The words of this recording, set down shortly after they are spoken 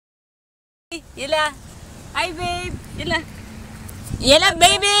Yela. Hi, babe. Yela. Yela,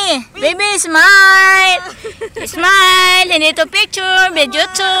 baby. Baby, smile. Smile. Into picture. Video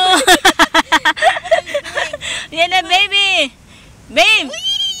too. Yela, baby. Babe.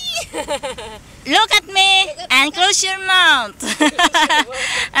 Look at me and close your mouth.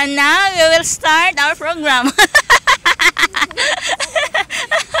 And now we will start our program.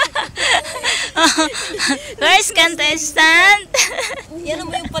 First contestant. Yan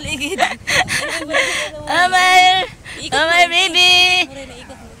mo yung paligid. Omar. Omar, baby.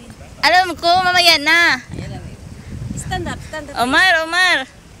 Alam ko, mamaya na. Stand up, stand up. Omar.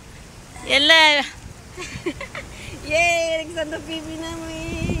 Yala. Yay! Nag-stand up baby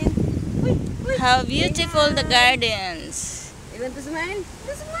namin. How beautiful the gardens. You want to smile?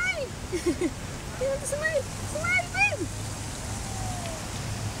 To smile! You want to smile? Smile, babe!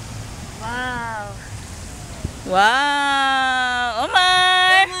 Wow! Wow!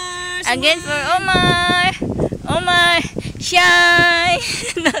 Omar! Omar, Again for Omar! Omar! Shy!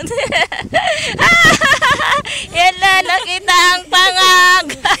 Yala, nakita ang pangag!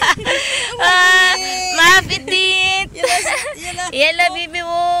 Mapitit! Yala, baby,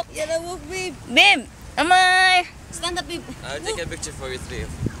 walk! Yala, walk, babe! Babe! Omar! Stand up, babe! I'll take a picture for you three.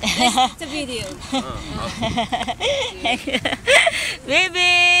 It's a video.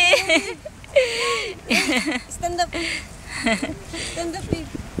 Baby! Stand up. Stand up, babe.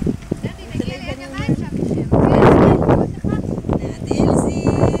 Ate Elsie,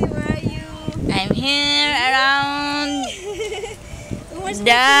 where are you? I'm here around Where's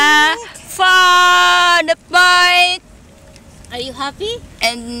the park. Are you happy?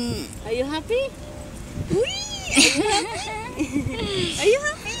 And Are you happy? Whee! Are you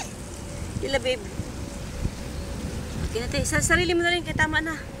happy? Yala, babe. Okay na tayo. Sa sarili mo na rin, kaya tama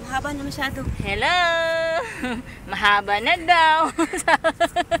na. Mahaba na masyado. hello! Mahaba na daw.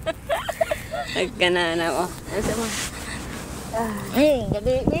 Nagkana na ako. Ano sa mo?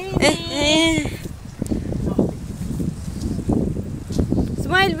 Gabi, baby.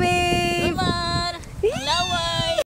 Smile, babe!